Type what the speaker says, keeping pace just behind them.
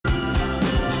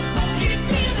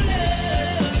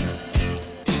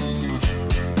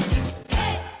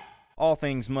All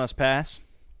Things Must Pass,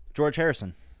 George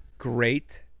Harrison.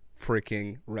 Great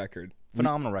freaking record.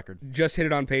 Phenomenal record. Just hit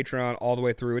it on Patreon all the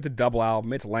way through. It's a double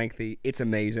album. It's lengthy. It's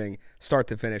amazing. Start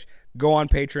to finish. Go on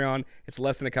Patreon. It's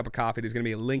less than a cup of coffee. There's going to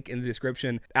be a link in the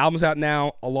description. Album's out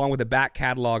now, along with a back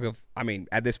catalog of, I mean,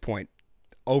 at this point,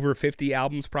 over 50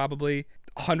 albums probably.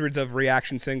 Hundreds of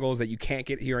reaction singles that you can't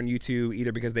get here on YouTube,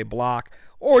 either because they block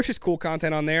or it's just cool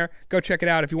content on there. Go check it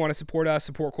out if you want to support us,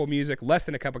 support cool music. Less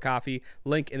than a cup of coffee.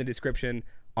 Link in the description.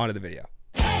 Onto the video.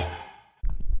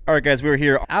 All right, guys, we're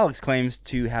here. Alex claims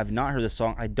to have not heard the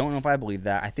song. I don't know if I believe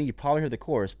that. I think you probably heard the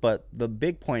chorus, but the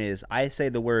big point is I say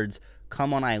the words,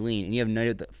 "Come on, Eileen," and you have no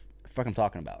idea what the fuck I'm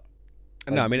talking about.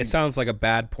 Like, no, I mean, it sounds like a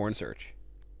bad porn search.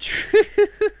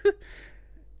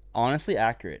 Honestly,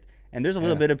 accurate. And there's a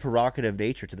little bit of provocative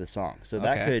nature to the song. So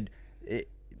that could,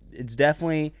 it's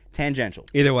definitely tangential.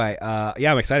 Either way,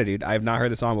 yeah, I'm excited, dude. I have not heard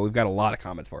the song, but we've got a lot of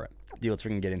comments for it. Dude, let's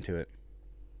freaking get into it.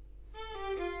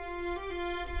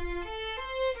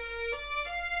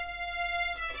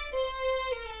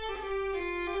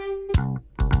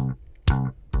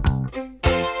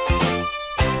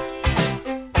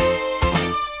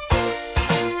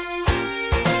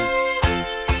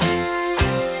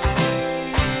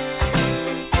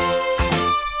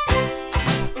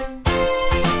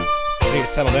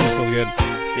 Settled in, it feels good.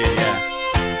 Yeah.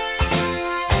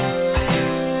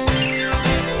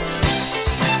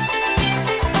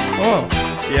 Oh.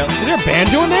 Yep. Is there a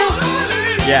banjo in there?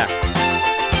 Yeah.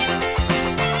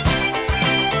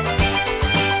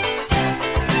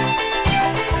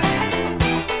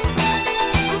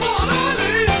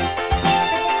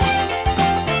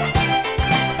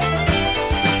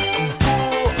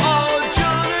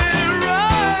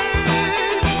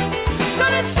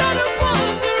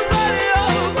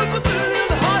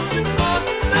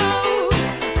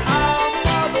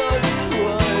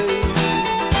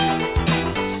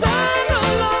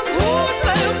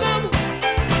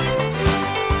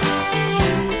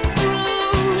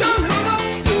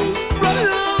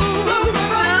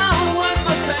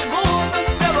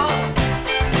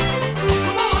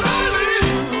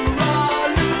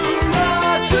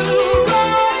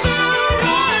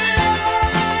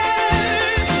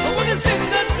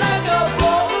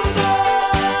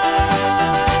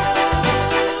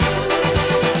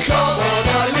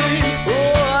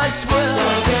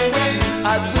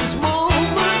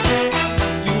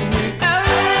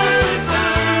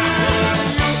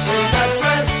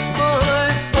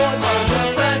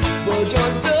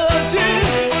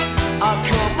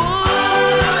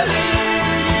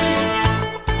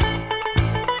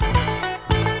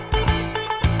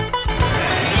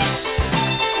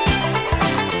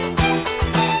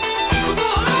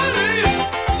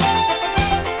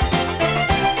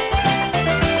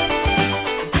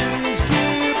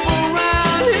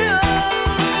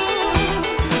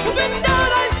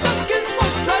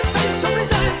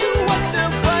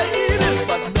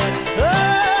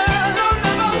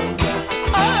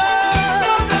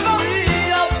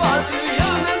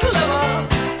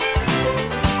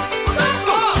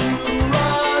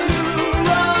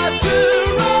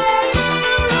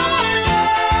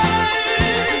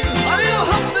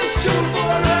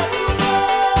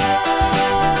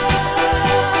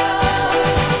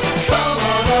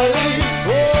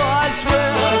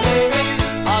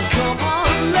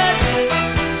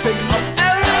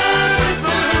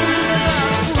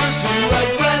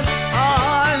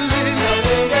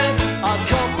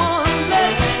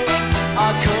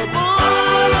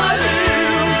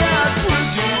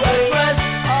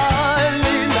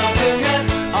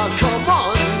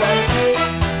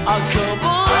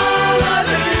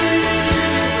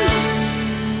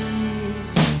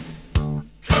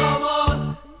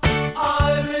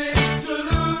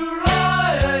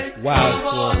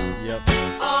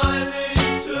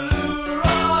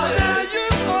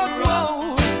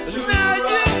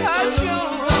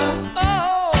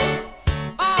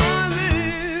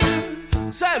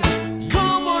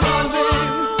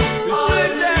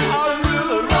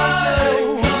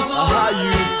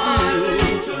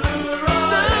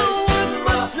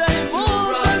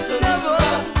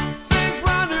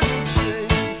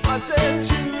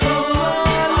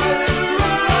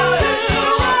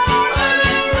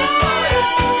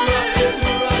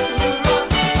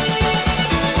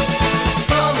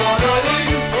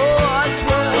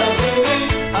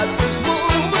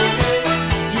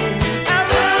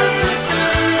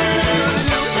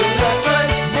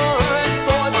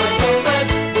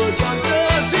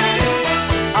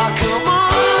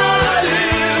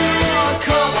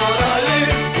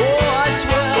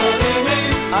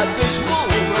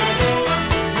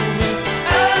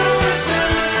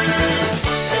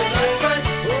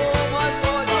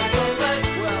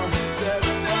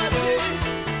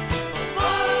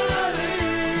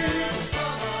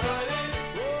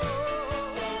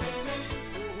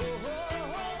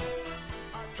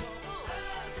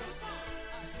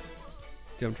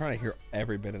 Dude, I'm trying to hear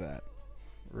every bit of that.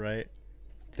 Right.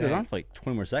 It was on for like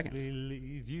 20 more seconds.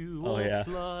 Oh yeah.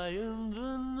 Fly in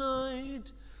the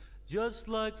night, just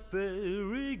like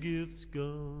fairy gifts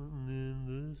gone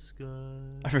in the sky.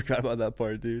 I forgot about that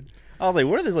part, dude. I was like,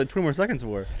 what are these like 20 more seconds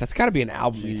for? That's got to be an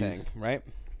album-y thing, right?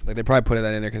 Like they probably put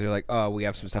that in there because they're like, oh, we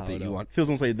have some stuff that you know. want. Feels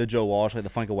almost like the Joe Walsh, like the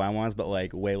Funky Wine ones, but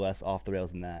like way less off the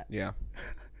rails than that. Yeah.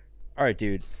 All right,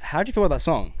 dude. How'd you feel about that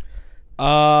song?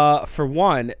 For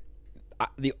one,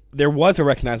 there was a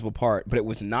recognizable part, but it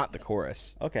was not the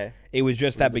chorus. Okay. It was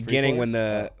just that the beginning when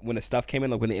pre-chorus? the stuff came in,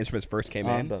 like when the instruments first came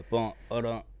in. Like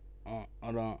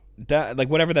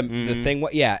whatever the thing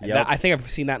was. Yeah, Yep. I think I've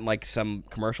seen that in like some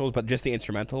commercials, but just the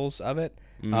instrumentals of it.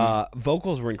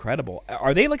 Vocals were incredible.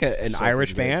 Are they like an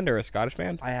Irish band or a Scottish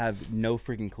band? I have no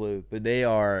freaking clue, but they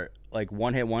are like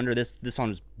one hit wonder. This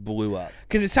song just blew up.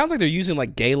 Because it sounds like they're using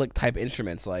like Gaelic type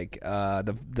instruments, like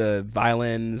the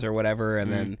violins or whatever,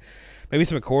 and then maybe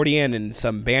some accordion and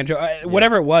some banjo,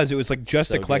 whatever it was. It was like just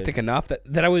So eclectic good. enough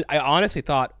that I honestly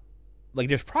thought like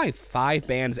there's probably 5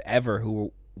 bands ever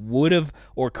who would have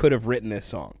or could have written this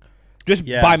song just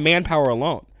by manpower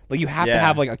alone. Like you have to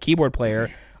have like a keyboard player,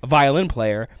 a violin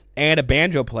player, and a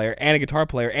banjo player, and a guitar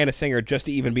player, and a singer just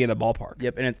to even be in the ballpark.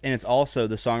 Yep, and it's also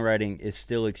the songwriting is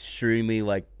still extremely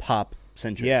like pop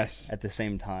centric. Yes. At the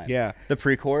same time. Yeah. The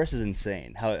pre-chorus is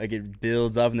insane. How like it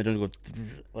builds up and the drums go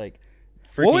like.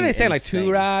 What were they saying? Like insane.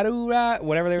 "Tura, tura,"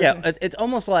 whatever they were saying? Yeah, it's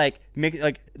almost like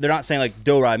like they're not saying like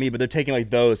do ra mi, but they're taking like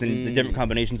those and the different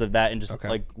combinations of that and just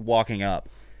like walking up.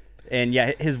 And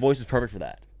yeah, his voice is perfect for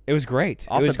that. It was great.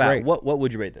 Off it was the bat, great. what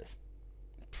would you rate this?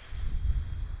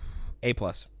 A+.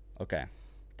 Okay,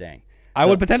 dang. I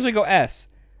would potentially go S.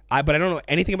 But I don't know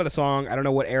anything about the song. I don't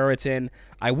know what era it's in.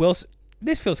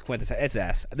 This feels quintessential. It's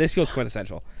S. This feels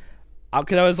quintessential.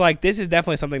 Because I was like, this is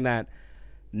definitely something that,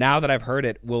 now that I've heard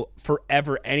it, will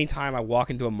forever, anytime I walk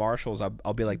into a Marshall's,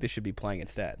 I'll be like, this should be playing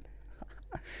instead.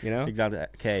 You know? Exactly.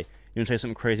 Okay, you want to tell you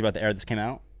something crazy about the era this came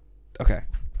out? Okay.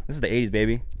 This is the 80s,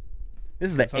 baby.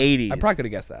 This is the 80s. I probably could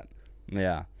have guessed that.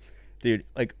 Yeah. Dude,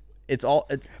 like, it's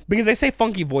Because they say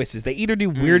funky voices. They either do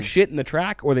weird shit in the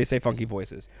track or they say funky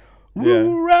voices.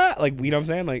 Yeah. Like, you know what I'm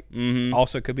saying? Like,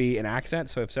 also could be an accent.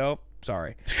 So if so,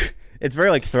 sorry. it's very,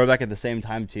 like, throwback at the same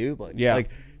time, too. But, Yeah. like,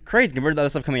 crazy compared to the other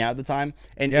stuff coming out at the time.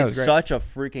 And Yeah, it it's was great. such a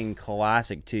freaking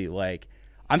classic, too. Like,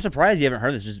 I'm surprised you haven't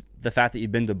heard this, just the fact that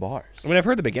you've been to bars. I mean, I've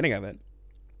heard the beginning of it.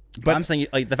 But I'm saying,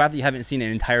 like, the fact that you haven't seen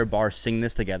an entire bar sing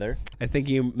this together. I think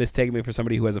you mistaken me for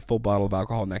somebody who has a full bottle of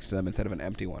alcohol next to them instead of an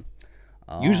empty one.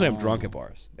 Usually I'm drunk at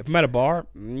bars. If I'm at a bar,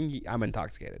 I'm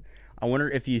intoxicated. I wonder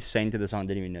if you sang to the song,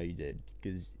 didn't even know you did,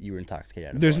 because you were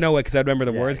intoxicated. At a There's bar. no way, because I'd remember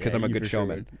the words, because yeah, I'm a you good for sure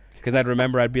showman. Because I'd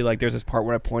remember, I'd be like, there's this part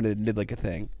where I pointed and did like a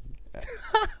thing.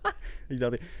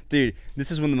 Exactly. Dude,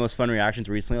 this is one of the most fun reactions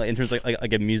recently, like in terms of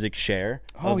like a music share.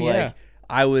 Oh, of, yeah. Like,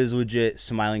 I was legit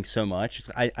smiling so much.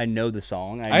 I know the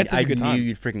song. I had such a good knew time.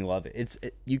 you'd freaking love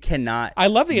it. You cannot. I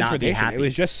love the not be instrumentation. It happy.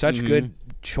 was just such good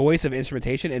choice of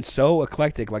instrumentation and so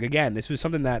eclectic. Like, again, this was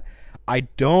something that I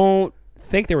don't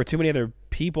think there were too many other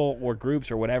people or groups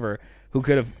or whatever who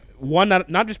could have, one,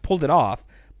 not just pulled it off,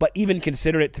 but even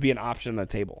considered it to be an option on the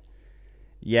table.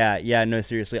 Yeah, no,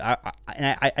 seriously.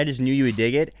 I just knew you would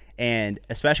dig it, and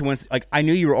especially once, like, I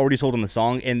knew you were already sold on the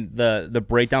song, and the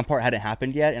breakdown part hadn't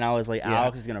happened yet, and I was like,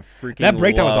 Alex is gonna freaking That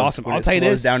breakdown was love awesome. when I'll it tell you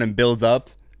slows this. down and builds up.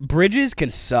 Bridges can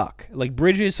suck. Like,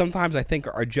 bridges sometimes I think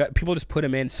are people just put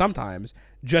them in sometimes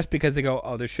just because they go,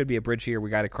 oh, there should be a bridge here. We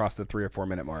got to cross the 3 or 4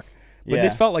 minute mark. But Yeah.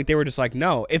 this felt like they were just like,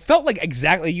 no. It felt like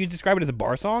exactly, you describe it as a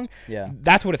bar song. Yeah.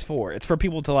 That's what it's for. It's for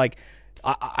people to like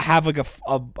have like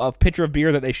a pitcher of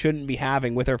beer that they shouldn't be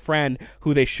having with their friend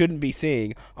who they shouldn't be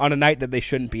seeing on a night that they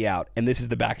shouldn't be out. And this is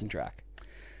the backing track.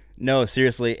 No,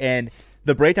 seriously, and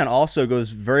the breakdown also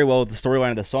goes very well with the storyline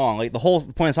of the song. Like, the whole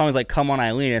point of the song is like, "Come on,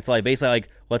 Eileen." It's like basically like,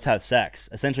 "Let's have sex."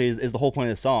 Essentially, is the whole point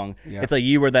of the song. Yeah. It's like,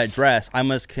 you wear that dress. I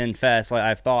must confess, like, I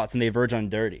have thoughts, and they verge on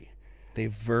dirty. They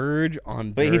verge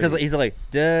on But dirty. he says he's like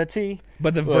dirty.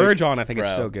 But the Like, verge on, I think, is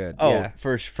bro. so good. Oh, yeah.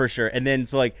 for sure. And then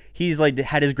so like he's like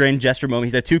had his grand gesture moment.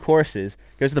 He's at 2 choruses.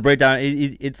 Goes to the breakdown.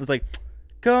 It's just like,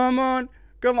 come on.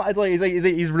 It's like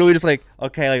he's really just like,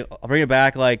 okay, like, I'll bring it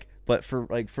back, like, but for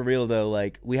real though,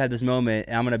 like, we had this moment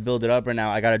and I'm gonna build it up right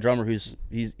now. I got a drummer who's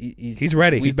He's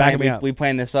ready. He's backing me up. We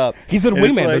planned this up. He's the And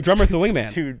it's wingman. The like, drummer's the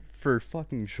wingman. dude, for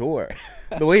fucking sure.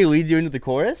 The way he leads you into the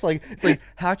chorus, like, it's like,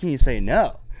 how can you say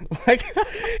no? Like,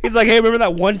 He's like, hey, remember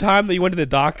that one time that you went to the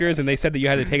doctors and they said that you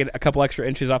had to take a couple extra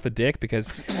inches off the dick because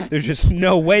there's just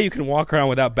no way you can walk around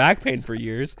without back pain for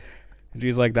years. And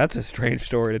she's like, that's a strange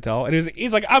story to tell. And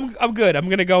he's like, I'm good. I'm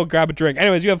gonna go grab a drink.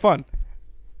 Anyways, you have fun.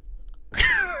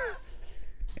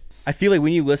 I feel like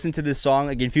when you listen to this song,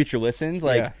 like in future listens,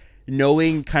 like. Yeah.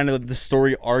 Knowing kind of the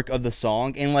story arc of the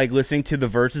song and like listening to the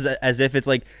verses as if it's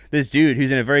like this dude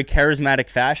who's in a very charismatic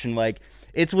fashion, like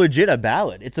it's legit a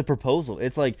ballad. It's a proposal.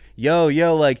 It's like, yo,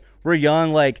 like we're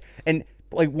young, like, and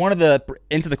like one of the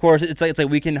into the chorus, it's like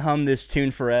we can hum this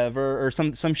tune forever or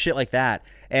some shit like that.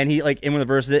 And he like in one of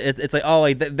the verses, it's like, oh,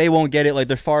 like they won't get it, like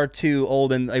they're far too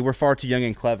old and like we're far too young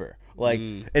and clever. Like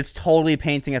it's totally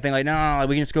painting a thing like, no, like,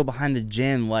 we can just go behind the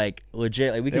gym, like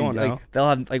legit, like we can, like they'll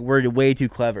have like we're way too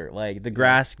clever, like the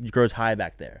grass grows high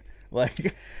back there.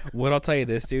 Like what I'll tell you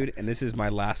this, dude, and this is my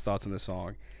last thoughts on the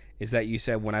song, is that you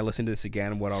said when I listen to this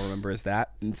again, what I'll remember is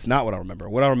that. And it's not what I'll remember.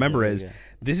 What I'll remember is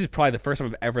this is probably the first time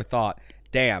I've ever thought,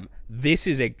 damn, this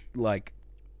is a like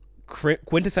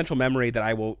quintessential memory that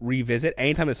I will revisit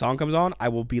anytime the song comes on. I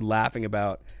will be laughing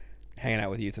about hanging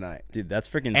out with you tonight, dude. That's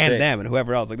freaking and sick. them and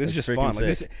whoever else. Like this is just fun. Like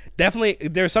this definitely.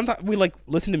 There's sometimes we like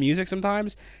listen to music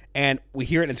sometimes and we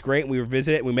hear it and it's great and we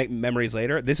revisit it and we make memories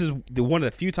later. This is one of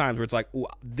the few times where it's like, ooh,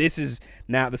 this is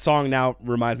now the song now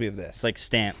reminds me of this. It's like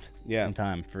stamped in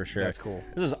time for sure. That's cool.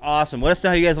 This is awesome. Let us know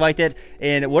how you guys liked it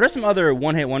and what are some other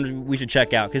one-hit wonders we should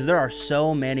check out, because there are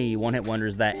so many one-hit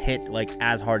wonders that hit like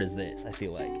as hard as this. I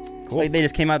feel like cool. Like they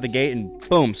just came out the gate and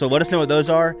boom. So let us know what those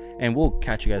are and we'll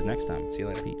catch you guys next time. See you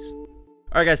later. Peace.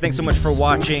 Alright guys, thanks so much for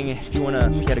watching. If you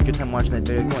had a good time watching that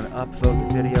video, go and upvote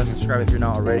the video, subscribe if you're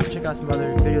not already. Check out some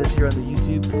other videos here on the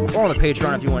YouTube or on the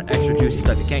Patreon if you want extra juicy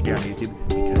stuff you can't get on YouTube.